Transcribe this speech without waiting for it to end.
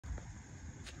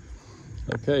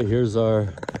Okay, here's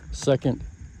our second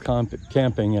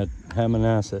camping at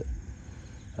Hammonasset.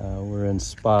 We're in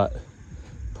spot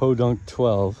Podunk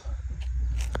 12.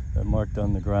 They're marked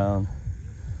on the ground,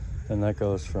 and that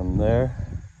goes from there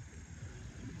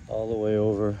all the way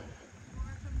over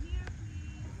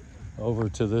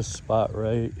to this spot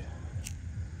right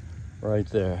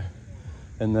there,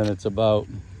 and then it's about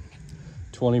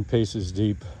 20 paces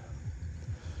deep.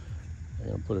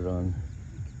 I'm gonna put it on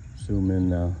zoom in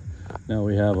now. Now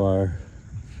we have our,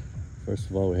 first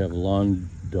of all, we have lawn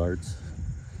darts.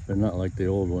 They're not like the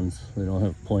old ones. They don't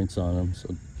have points on them,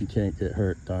 so you can't get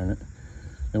hurt, darn it.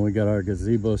 And we got our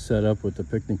gazebo set up with the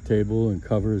picnic table and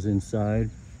covers inside.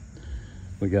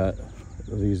 We got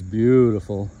these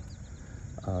beautiful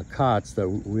cots that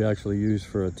we actually use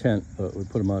for a tent, but we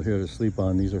put them out here to sleep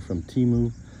on. These are from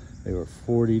Temu. They were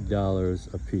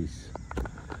 $40 a piece.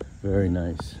 Very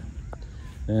nice.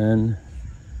 And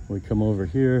we come over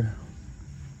here,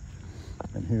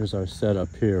 and here's our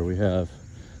setup here. We have,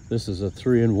 this is a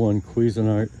 3-in-1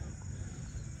 Cuisinart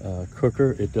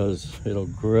cooker. It'll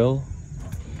grill,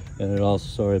 and it also,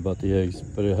 sorry about the eggs,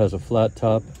 but it has a flat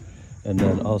top, and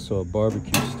then also a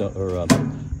barbecue stone, or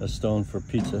a stone for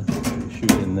pizza. You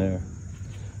shoot in there.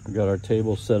 We got our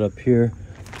table set up here,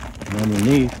 and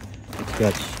underneath it's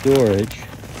got storage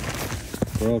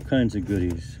for all kinds of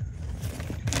goodies.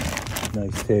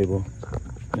 Nice table.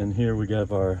 And here we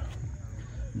have our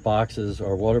boxes,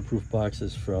 our waterproof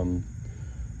boxes from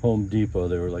Home Depot.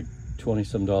 They were like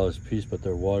 $20-some a piece, but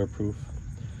they're waterproof.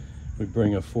 We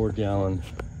bring a 4-gallon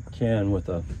can with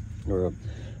a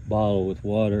bottle with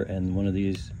water, and one of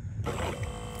these,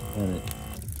 and it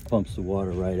pumps the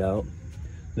water right out.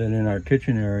 Then in our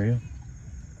kitchen area,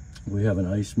 we have an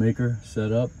ice maker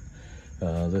set up.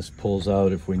 This pulls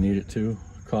out if we need it to.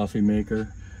 Coffee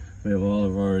maker. We have all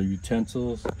of our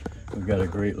utensils. We've got a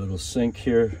great little sink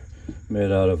here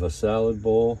made out of a salad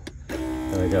bowl.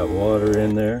 And I got water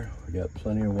in there. We got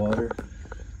plenty of water.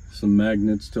 Some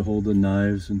magnets to hold the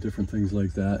knives and different things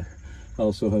like that. I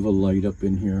also have a light up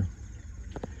in here.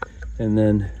 And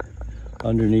then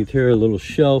underneath here, a little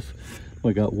shelf.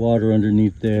 We got water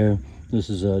underneath there. This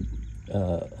is a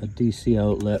DC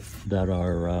outlet that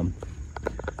our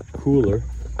cooler,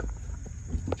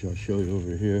 which I'll show you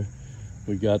over here.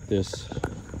 We got this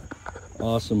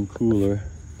awesome cooler.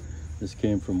 This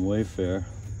came from Wayfair.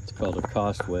 It's called a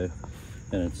Costway,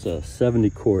 and it's 70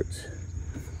 quarts.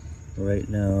 Right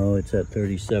now it's at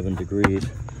 37 degrees.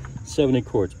 70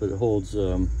 quarts, but it holds,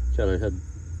 I had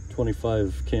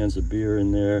 25 cans of beer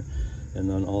in there, and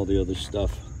then all the other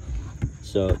stuff.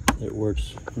 So it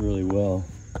works really well.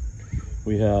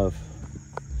 We have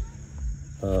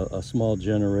a small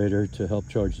generator to help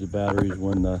charge the batteries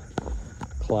when the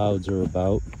clouds are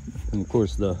about, and of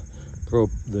course the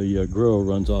grill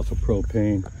runs off of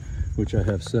propane, which I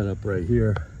have set up right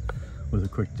here with a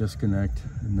quick disconnect,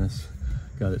 and this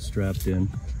got it strapped in.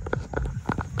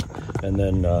 And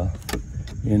then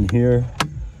in here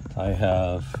I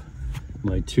have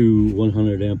my two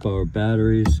 100 amp hour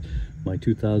batteries, my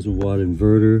 2000 watt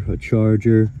inverter, a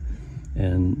charger,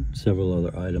 and several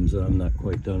other items that I'm not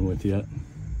quite done with yet.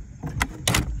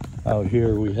 Out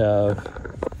here we have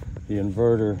the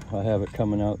inverter. I have it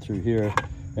coming out through here,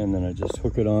 and then I just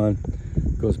hook it on.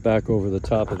 It goes back over the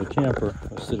top of the camper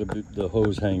instead of the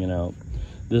hose hanging out.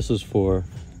 This is for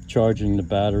charging the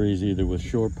batteries either with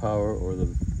shore power or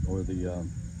the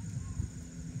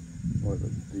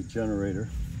generator.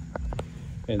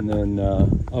 And then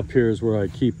up here is where I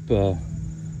keep the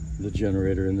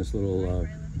generator in this little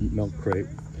milk crate.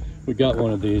 We got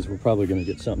one of these. We're probably going to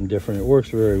get something different. It works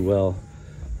very well.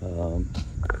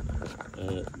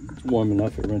 It's warm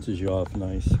enough, it rinses you off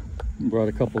nice. Brought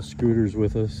a couple scooters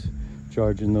with us,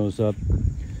 charging those up.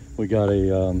 We got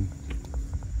a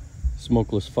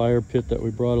smokeless fire pit that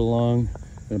we brought along,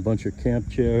 and a bunch of camp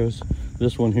chairs.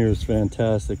 This one here is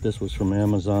fantastic. This was from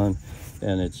Amazon,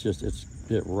 and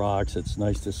it rocks. It's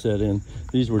nice to sit in.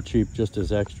 These were cheap just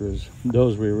as extras.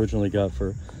 Those we originally got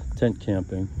for tent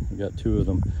camping. We got 2 of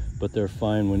them, but they're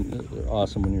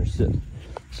awesome when you're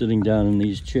sitting down in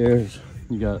these chairs.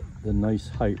 You got the nice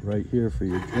height right here for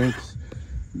your drinks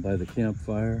by the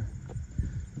campfire.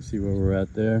 You see where we're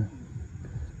at there.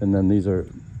 And then these are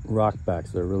rock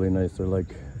backs. They're really nice. They're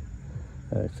like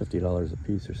 $50 a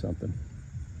piece or something.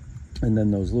 And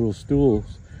then those little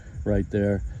stools right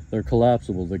there, they're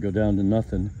collapsible. They go down to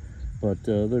nothing, but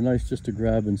they're nice just to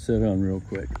grab and sit on real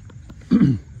quick.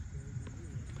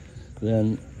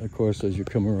 Then, of course, as you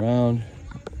come around,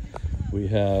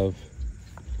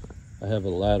 I have a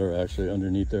ladder actually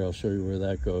underneath there. I'll show you where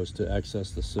that goes to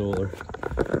access the solar.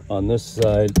 On this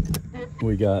side,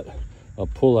 we got a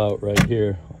pull out right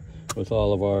here with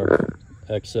all of our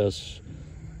excess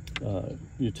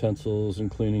utensils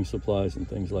and cleaning supplies and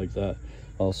things like that.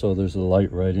 Also, there's a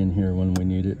light right in here when we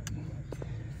need it.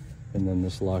 And then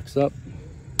this locks up.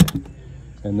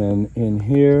 And then in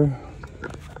here,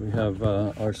 we have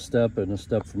our step, and a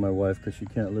step for my wife because she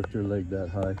can't lift her leg that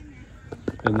high.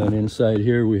 And then inside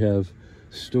here, we have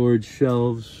storage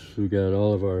shelves. We got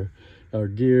all of our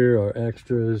gear, our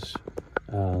extras.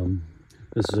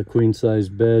 This is a queen size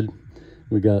bed.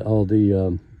 We got all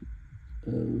the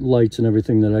lights and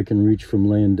everything that I can reach from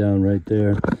laying down right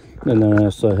there. And then I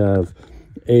also have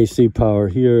AC power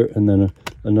here, and then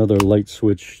another light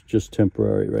switch, just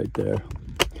temporary right there.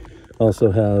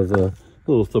 Also have a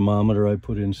little thermometer I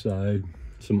put inside,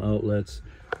 some outlets,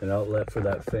 an outlet for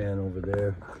that fan over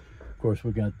there. Of course,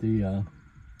 we got the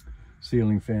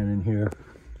ceiling fan in here.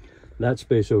 That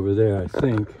space over there, I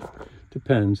think,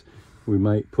 depends. We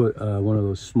might put one of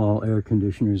those small air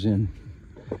conditioners in.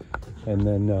 And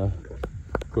then,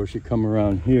 of course, you come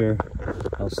around here.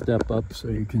 I'll step up so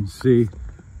you can see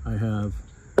I have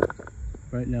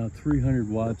right now 300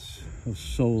 watts of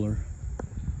solar.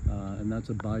 And that's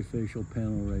a bifacial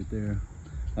panel right there.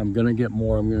 I'm gonna get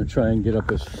more. I'm gonna try and get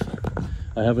up as,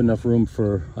 I have enough room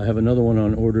for, I have another one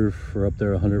on order for up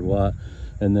there 100 watt,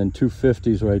 and then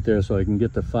 250s right there, so I can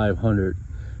get to 500.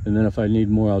 And then if I need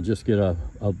more, I'll just get a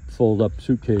fold up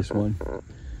suitcase one.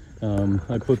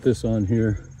 I put this on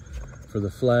here for the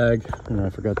flag, and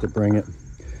I forgot to bring it.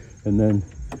 And then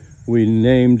we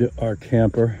named our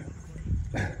camper,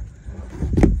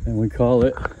 and we call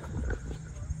it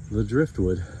the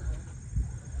Driftwood.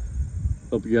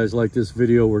 Hope you guys like this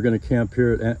video. We're going to camp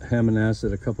here at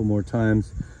Hammonasset a couple more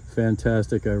times.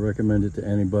 Fantastic. I recommend it to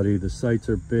anybody. The sites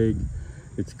are big.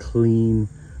 It's clean.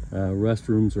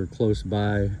 Restrooms are close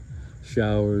by.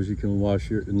 Showers. You can wash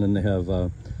your, and then they have,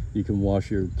 you can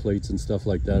wash your plates and stuff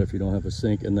like that if you don't have a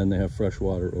sink. And then they have fresh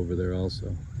water over there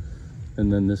also.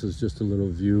 And then this is just a little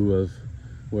view of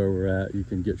where we're at. You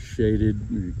can get shaded,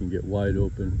 or you can get wide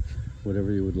open,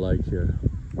 whatever you would like here.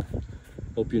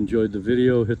 Hope you enjoyed the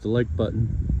video. Hit the like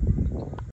button.